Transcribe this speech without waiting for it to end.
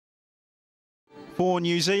For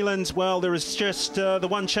New Zealand, well, there is just the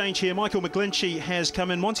one change here. Michael McGlinchey has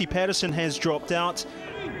come in. Monty Patterson has dropped out.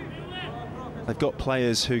 They've got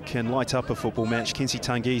players who can light up a football match. Kensi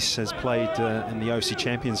Tangis has played in the OC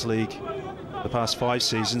Champions League the past 5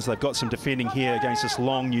 seasons. They've got some defending here against this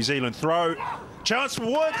long New Zealand throw. Chance for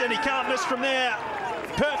Wood, and he can't miss from there.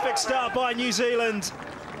 Perfect start by New Zealand.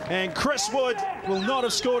 And Chris Wood will not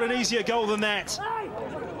have scored an easier goal than that.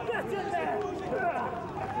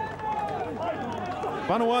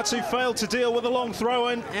 Vanuatu failed to deal with a long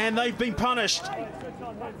throw-in, and they've been punished.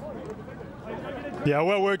 Yeah,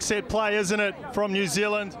 well-worked set play, isn't it, from New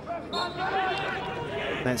Zealand?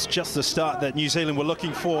 That's just the start that New Zealand were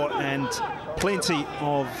looking for, and plenty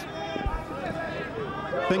of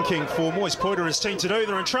thinking for Moise Poiter and his team to do.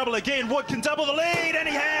 They're in trouble again. Wood can double the lead, and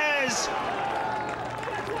he has!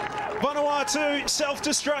 Vanuatu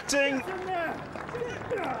self-destructing.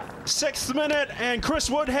 6th minute, and Chris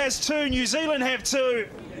Wood has 2. New Zealand have 2.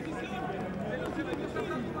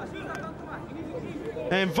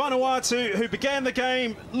 And Vanuatu, who began the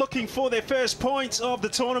game looking for their first points of the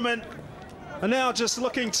tournament, are now just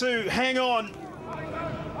looking to hang on.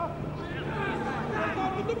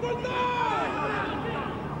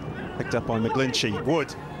 Picked up by McGlinchey.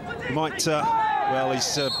 Wood might, well,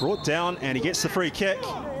 he's brought down, and he gets the free kick.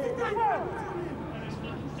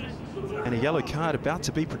 And a yellow card about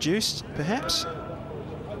to be produced, perhaps?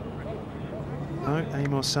 No,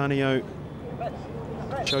 Amos Sanio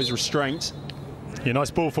shows restraint. Yeah,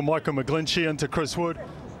 nice ball from Michael McGlinchey into Chris Wood.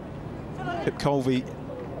 Pip Colvey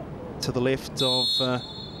to the left of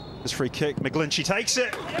this free kick. McGlinchey takes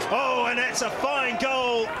it. Oh, and that's a fine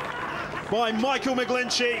goal by Michael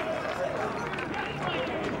McGlinchey.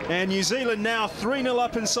 And New Zealand now 3-0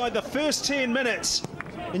 up inside the first 10 minutes.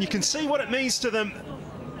 And you can see what it means to them.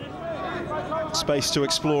 Space to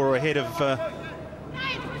explore ahead of the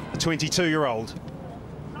 22-year-old.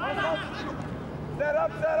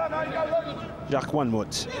 Jacques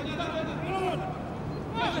Wanmut.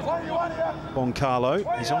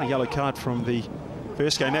 Boncarlo. He's on a yellow card from the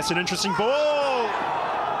first game. That's an interesting ball.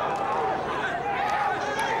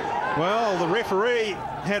 Well, the referee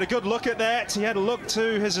had a good look at that. He had a look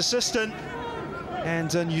to his assistant.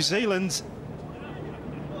 And New Zealand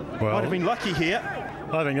might have been lucky here.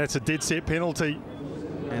 I think that's a dead set penalty.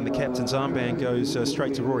 And the captain's armband goes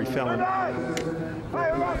straight to Rory Fallon.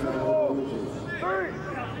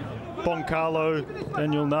 Boncarlo,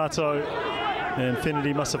 Daniel Nato and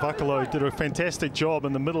Fenedy Masavakalo did a fantastic job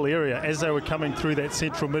in the middle area as they were coming through that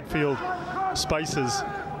central midfield spaces.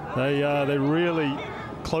 They really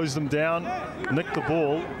closed them down, nicked the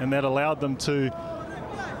ball, and that allowed them to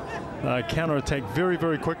counter-attack very,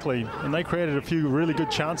 very quickly. And they created a few really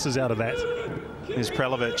good chances out of that. Here's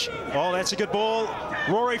Prelevich. Oh, that's a good ball.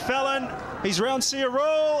 Rory Fallon, he's round Sia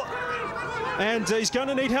Rule. And he's going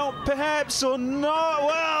to need help, perhaps, or not.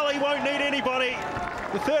 Well, he won't need anybody.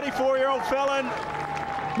 The 34-year-old Fallon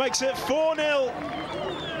makes it 4-0.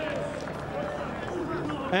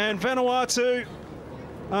 And Vanuatu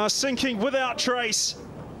are sinking without trace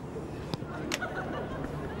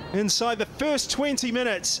inside the first 20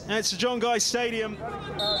 minutes at Sir John Guy Stadium.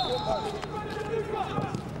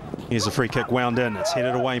 Here's a free kick wound in. It's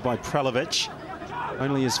headed away by Prelevich.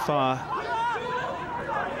 Only as far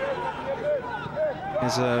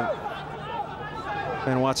as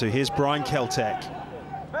Vanuatu. Here's Brian Keltak.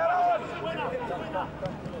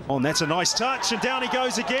 Oh, and that's a nice touch, and down he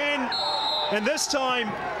goes again. And this time,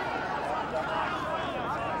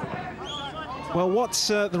 well, what's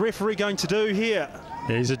the referee going to do here?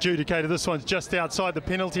 Yeah, he's adjudicated. This one's just outside the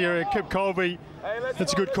penalty area. Kip Colby,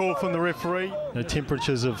 that's a good call from the referee. The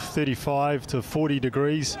temperatures of 35 to 40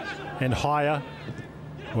 degrees and higher.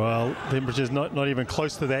 Well, temperatures not even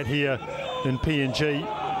close to that here in PNG.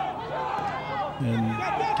 And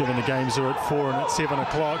given the games are at 4 and at 7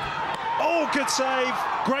 o'clock. Oh, good save.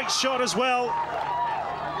 Great shot as well.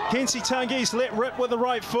 Kensi Tangis let rip with the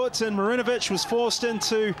right foot, and Marinovic was forced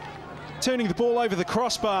into turning the ball over the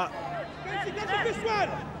crossbar.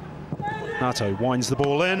 Nato winds the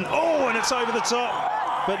ball in. Oh, and it's over the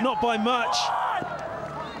top, but not by much.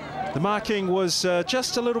 The marking was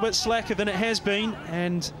just a little bit slacker than it has been,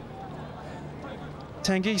 and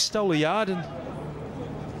Tangis stole a yard. And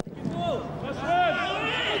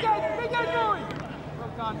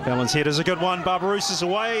Fallon's head is a good one. Barbarousse is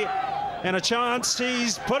away, and a chance.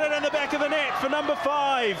 He's put it in the back of the net for number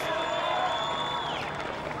 5.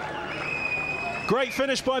 Great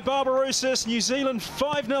finish by Barbarousse. New Zealand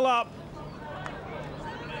 5-0 up.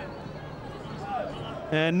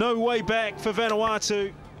 And no way back for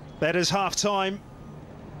Vanuatu. That is half-time.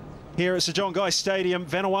 Here at Sir John Guy Stadium,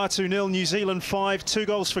 Vanuatu 0, New Zealand 5, 2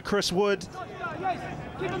 goals for Chris Wood.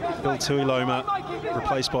 Bill Tuiloma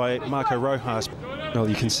replaced by Marco Rojas. Well,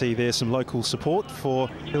 you can see there some local support for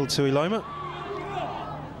Bill Tuiloma.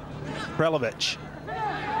 Prelevich.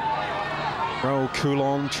 Raul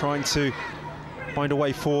Coulon trying to find a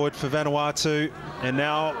way forward for Vanuatu. And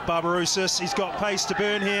now Barbarouses, he's got pace to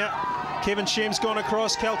burn here. Kevin Shem's gone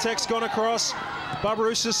across, Caltech's gone across.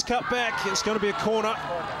 Barbarouses cut back, it's going to be a corner.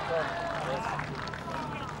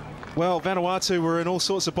 Well, Vanuatu were in all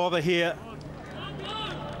sorts of bother here.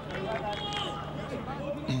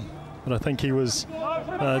 But I think he was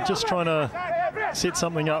just trying to set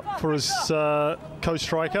something up for his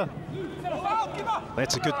co-striker.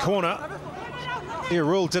 That's a good corner.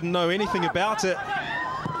 Rule didn't know anything about it.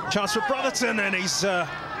 Chance for Brotherton, and he's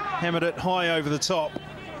hammered it high over the top.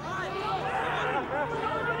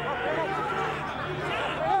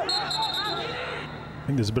 I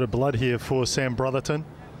think there's a bit of blood here for Sam Brotherton.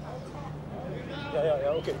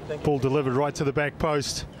 Ball delivered right to the back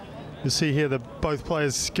post. You see here that both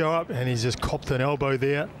players go up, and he's just copped an elbow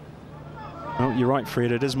there. Well, you're right,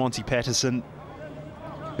 Fred. It is Monty Patterson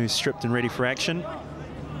who's stripped and ready for action.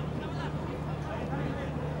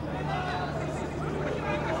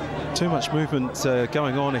 Too much movement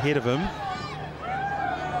going on ahead of him.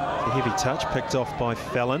 A heavy touch picked off by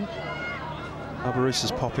Fallon. Barbarouses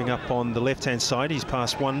is popping up on the left-hand side. He's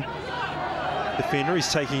past one defender.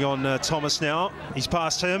 He's taking on Thomas now. He's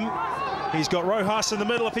past him. He's got Rojas in the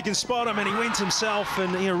middle if he can spot him, and he went himself,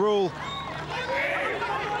 and Rule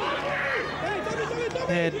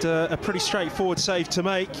had a pretty straightforward save to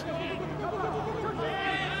make.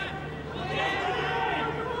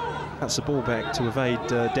 Cuts the ball back to evade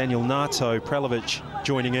Daniel Nato. Prelevich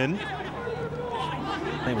joining in.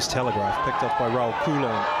 That was telegraphed, picked up by Raul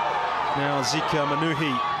Coulon. Now Zika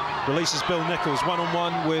Manuhi releases Bill Nichols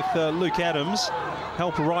one-on-one with Luke Adams.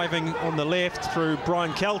 Help arriving on the left through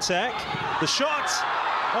Brian Caltech. The shot!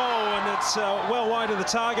 Oh, and it's well wide of the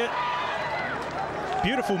target.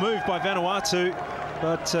 Beautiful move by Vanuatu,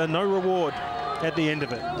 but no reward at the end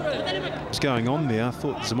of it. What's going on there? I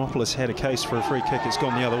thought Zimopoulos had a case for a free kick. It's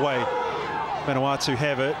gone the other way. Vanuatu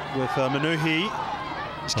have it with Manuhi.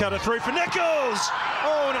 He's cut it through for Nichols!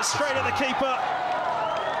 Oh, and it's straight at the keeper.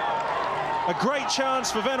 A great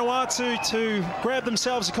chance for Vanuatu to grab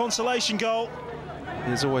themselves a consolation goal.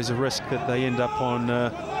 There's always a risk that they end up on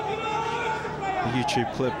the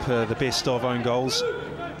YouTube clip, the best of own goals.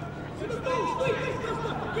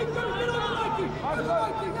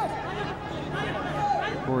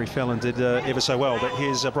 Rory Fallon did ever so well, but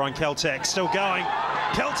here's Brian Caltech still going.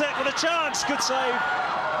 Caltech with a chance, good save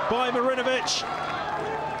by Marinovic.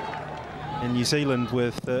 And New Zealand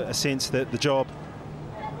with a sense that the job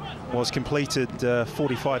was completed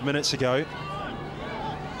 45 minutes ago.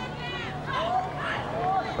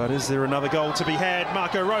 But is there another goal to be had?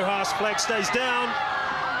 Marco Rojas, flag stays down.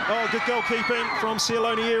 Oh, good goalkeeping from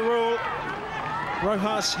Sialoni Rule.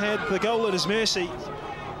 Rojas had the goal at his mercy.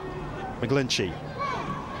 McGlinchey.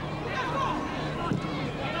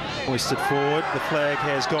 Hoisted forward, the flag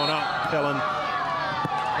has gone up. Fallon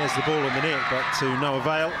has the ball in the net, but to no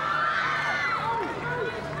avail.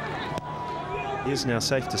 It is now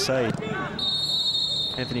safe to say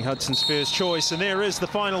Anthony Hudson's first choice, and there is the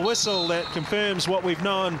final whistle that confirms what we've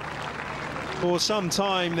known for some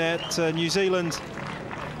time, that New Zealand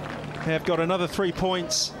have got another 3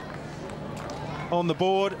 points on the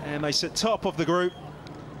board, and they sit top of the group.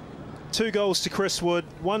 2 goals to Chris Wood,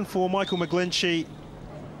 1 for Michael McGlinchey,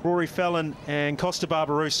 Rory Fallon and Costa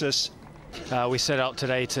Barbarouses. We set out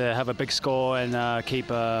today to have a big score and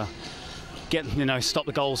stop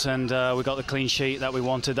the goals, and we got the clean sheet that we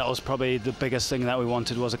wanted. That was probably the biggest thing that we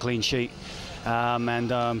wanted, was a clean sheet,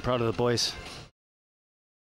 and I'm proud of the boys.